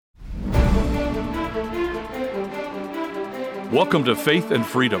Welcome to Faith and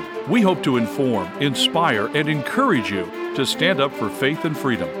Freedom. We hope to inform, inspire, and encourage you to stand up for faith and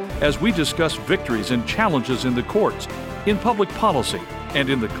freedom as we discuss victories and challenges in the courts, in public policy, and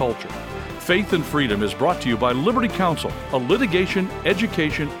in the culture. Faith and Freedom is brought to you by Liberty Counsel, a litigation,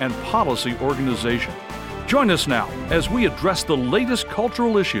 education, and policy organization. Join us now as we address the latest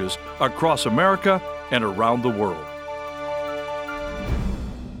cultural issues across America and around the world.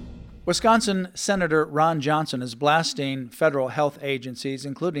 Wisconsin Senator Ron Johnson is blasting federal health agencies,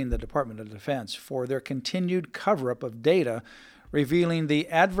 including the Department of Defense, for their continued cover-up of data revealing the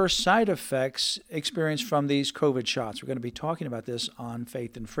adverse side effects experienced from these COVID shots. We're going to be talking about this on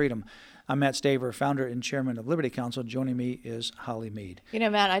Faith and Freedom. I'm Matt Staver, founder and chairman of Liberty Counsel. Joining me is Holly Mead. You know,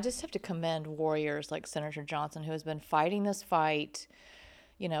 Matt, I just have to commend warriors like Senator Johnson, who has been fighting this fight,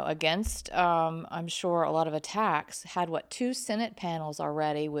 against, I'm sure, a lot of attacks. Had, 2 Senate panels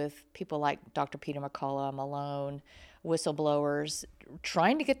already with people like Dr. Peter McCullough, Malone, whistleblowers,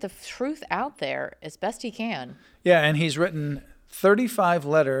 trying to get the truth out there as best he can. Yeah, and he's written 35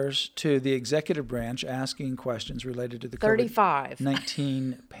 letters to the executive branch asking questions related to the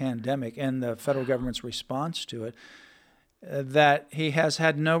COVID-19 pandemic and the federal government's response to it that he has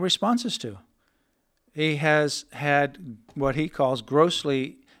had no responses to. He has had what he calls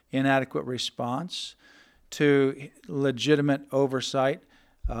grossly inadequate response to legitimate oversight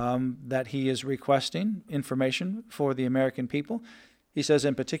that he is requesting information for the American people. He says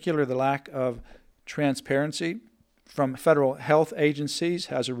in particular the lack of transparency from federal health agencies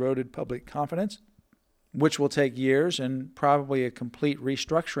has eroded public confidence, which will take years and probably a complete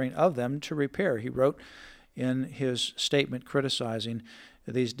restructuring of them to repair, he wrote in his statement criticizing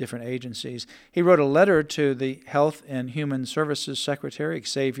these different agencies. He wrote a letter to the Health and Human Services Secretary,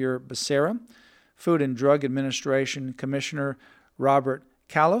 Xavier Becerra, Food and Drug Administration Commissioner Robert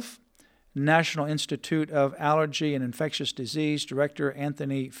Califf, National Institute of Allergy and Infectious Disease Director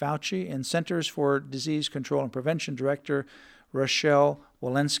Anthony Fauci, and Centers for Disease Control and Prevention Director Rochelle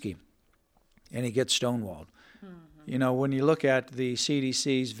Walensky. And he gets stonewalled. Mm-hmm. When you look at the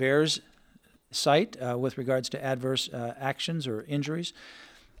CDC's VAERS site with regards to adverse actions or injuries,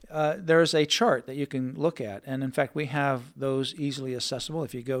 there's a chart that you can look at. And in fact, we have those easily accessible.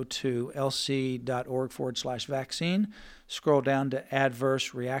 If you go to lc.org/vaccine, scroll down to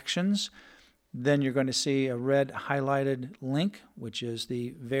adverse reactions, then you're going to see a red highlighted link, which is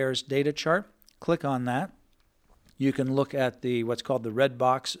the VAERS data chart. Click on that. You can look at what's called the red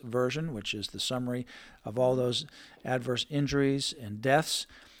box version, which is the summary of all those adverse injuries and deaths.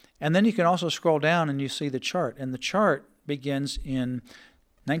 And then you can also scroll down and you see the chart. And the chart begins in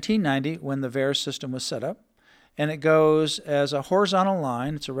 1990 when the VAERS system was set up. And it goes as a horizontal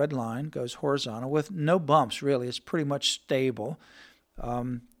line. It's a red line, goes horizontal with no bumps, really. It's pretty much stable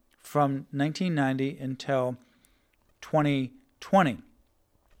from 1990 until 2020.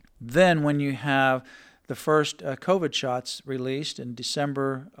 Then when you have the first COVID shots released in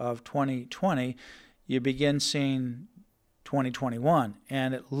December of 2020, you begin seeing 2021,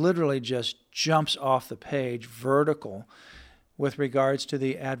 and it literally just jumps off the page vertical with regards to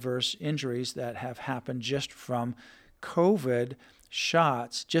the adverse injuries that have happened just from COVID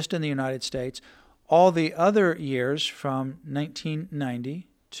shots just in the United States. All the other years from 1990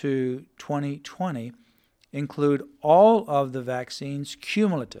 to 2020 include all of the vaccines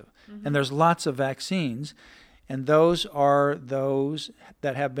cumulative. Mm-hmm. And there's lots of vaccines, and those are those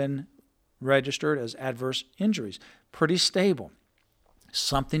that have been registered as adverse injuries. Pretty stable.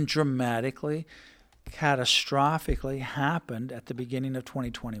 Something dramatically, catastrophically happened at the beginning of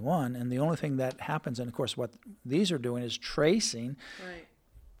 2021, and the only thing that happens, and of course what these are doing is tracing,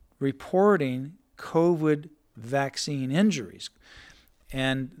 reporting COVID vaccine injuries,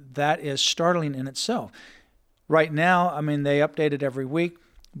 and that is startling in itself. Right now, they update it every week,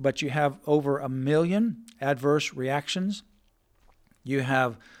 but you have over 1 million adverse reactions. You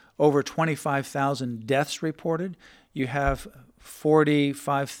have over 25,000 deaths reported. You have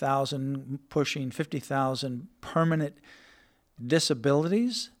 45,000, pushing 50,000 permanent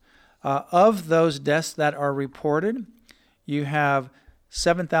disabilities. Of those deaths that are reported, you have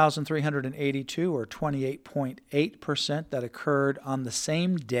 7,382, or 28.8%, that occurred on the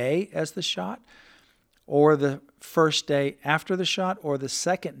same day as the shot, or the first day after the shot, or the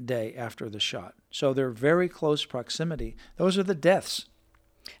second day after the shot. So they're very close proximity. Those are the deaths.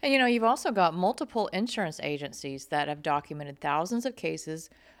 And you've also got multiple insurance agencies that have documented thousands of cases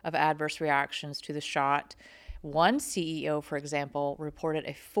of adverse reactions to the shot. One CEO, for example, reported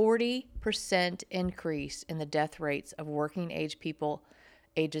a 40% increase in the death rates of working age people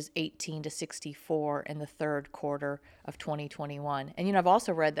ages 18 to 64 in the third quarter of 2021. And, I've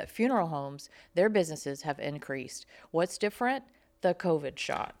also read that funeral homes, their businesses have increased. What's different? The COVID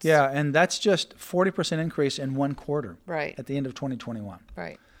shots. Yeah, and that's just 40% increase in one quarter. Right. At the end of 2021.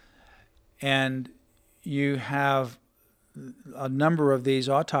 Right. And you have a number of these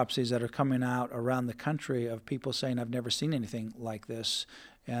autopsies that are coming out around the country of people saying, I've never seen anything like this.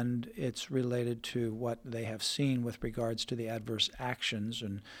 And it's related to what they have seen with regards to the adverse actions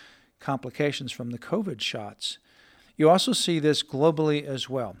and complications from the COVID shots. You also see this globally as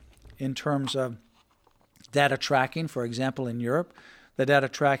well in terms of data tracking. For example, in Europe, the data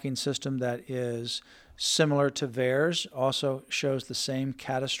tracking system that is similar to VAERS also shows the same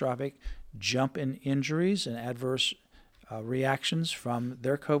catastrophic jump in injuries and adverse reactions from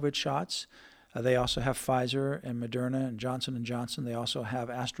their COVID shots. They also have Pfizer and Moderna and Johnson & Johnson. They also have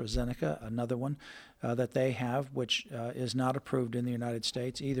AstraZeneca, another one that they have, which is not approved in the United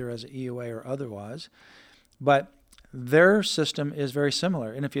States, either as an EUA or otherwise. But their system is very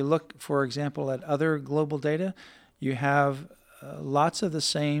similar. And if you look, for example, at other global data, you have lots of the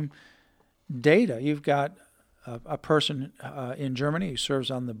same data. You've got a person in Germany who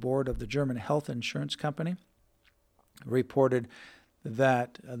serves on the board of the German health insurance company reported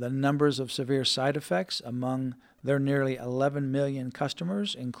that the numbers of severe side effects among their nearly 11 million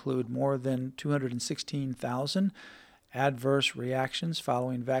customers include more than 216,000 adverse reactions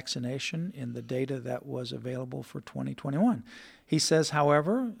following vaccination in the data that was available for 2021. He says,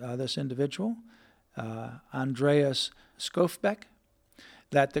 however, this individual, Andreas Skofbeck,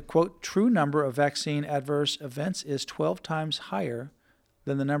 that the, quote, true number of vaccine adverse events is 12 times higher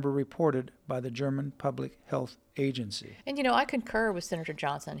than the number reported by the German Public Health Agency. And, I concur with Senator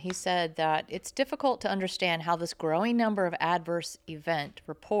Johnson. He said that it's difficult to understand how this growing number of adverse event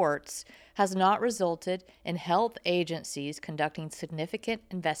reports has not resulted in health agencies conducting significant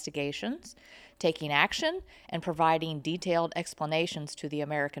investigations, taking action, and providing detailed explanations to the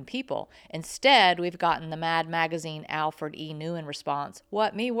American people. Instead, we've gotten the Mad Magazine Alfred E. Neumann response,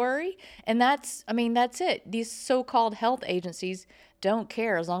 "What, me worry?" And that's it. These so-called health agencies don't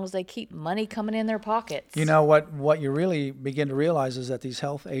care as long as they keep money coming in their pockets. What you really begin to realize is that these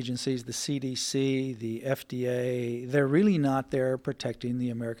health agencies, the CDC, the FDA, they're really not there protecting the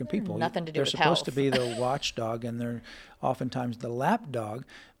American people. Nothing to do they're with supposed health. to be the watchdog, and they're oftentimes the lapdog.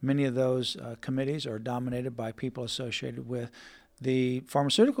 Many of those committees are dominated by people associated with the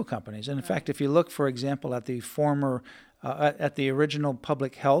pharmaceutical companies. And in fact, if you look, for example, at the original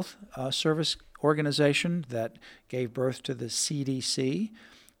Public Health Service organization that gave birth to the CDC,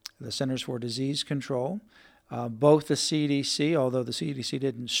 the Centers for Disease Control. Both the CDC, although the CDC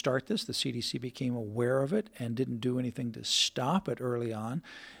didn't start this, the CDC became aware of it and didn't do anything to stop it early on.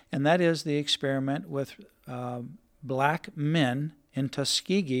 And that is the experiment with black men in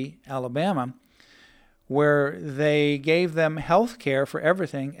Tuskegee, Alabama, where they gave them health care for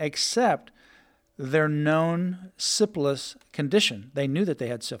everything except their known syphilis condition. They knew that they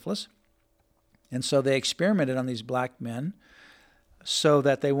had syphilis. And so they experimented on these black men so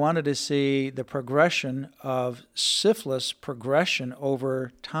that they wanted to see the progression of syphilis progression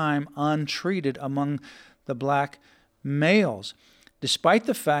over time untreated among the black males. Despite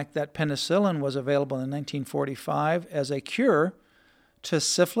the fact that penicillin was available in 1945 as a cure to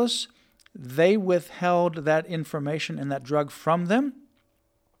syphilis, they withheld that information and that drug from them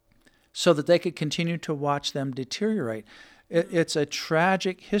so that they could continue to watch them deteriorate. It's a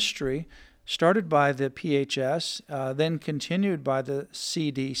tragic history started by the PHS, then continued by the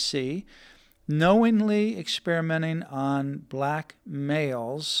CDC, knowingly experimenting on black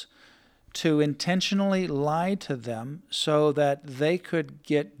males to intentionally lie to them so that they could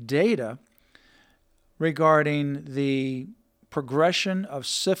get data regarding the progression of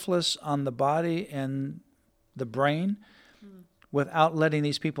syphilis on the body and the brain without letting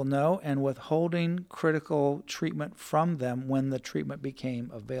these people know and withholding critical treatment from them when the treatment became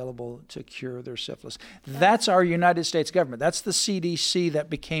available to cure their syphilis. That's our United States government. That's the CDC that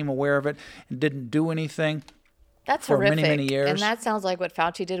became aware of it and didn't do anything for horrific. many, many years. And that sounds like what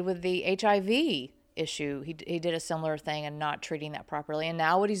Fauci did with the HIV issue. He did a similar thing and not treating that properly. And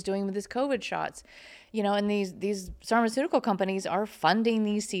now what he's doing with his COVID shots. And these pharmaceutical companies are funding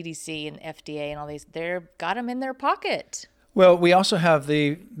these CDC and FDA and all these. They've got them in their pocket. Well, we also have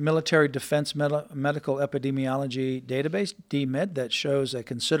the Military Defense Medical Epidemiology Database, DMED, that shows a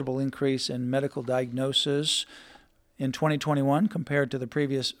considerable increase in medical diagnosis in 2021 compared to the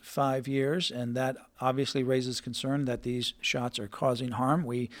previous 5 years, and that obviously raises concern that these shots are causing harm.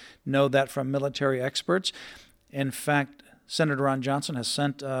 We know that from military experts. In fact, Senator Ron Johnson has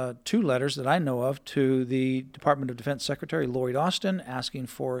sent 2 letters that I know of to the Department of Defense Secretary Lloyd Austin asking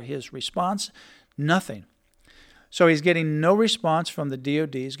for his response. Nothing. So he's getting no response from the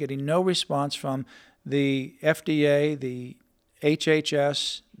DOD. He's getting no response from the FDA, the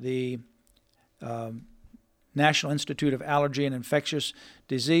HHS, the National Institute of Allergy and Infectious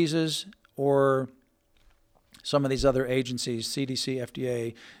Diseases, or some of these other agencies, CDC,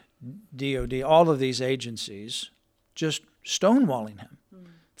 FDA, DOD, all of these agencies just stonewalling him.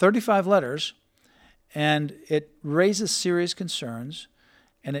 35 letters, and it raises serious concerns,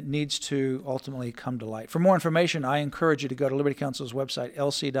 and it needs to ultimately come to light. For more information, I encourage you to go to Liberty Counsel's website,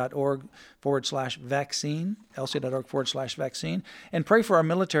 lc.org/vaccine, lc.org/vaccine, and pray for our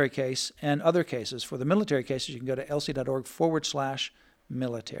military case and other cases. For the military cases, you can go to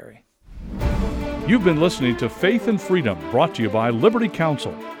lc.org/military. You've been listening to Faith and Freedom, brought to you by Liberty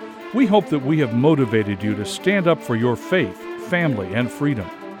Counsel. We hope that we have motivated you to stand up for your faith, family, and freedom.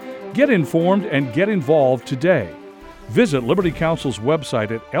 Get informed and get involved today. Visit Liberty Counsel's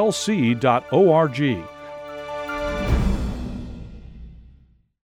website at lc.org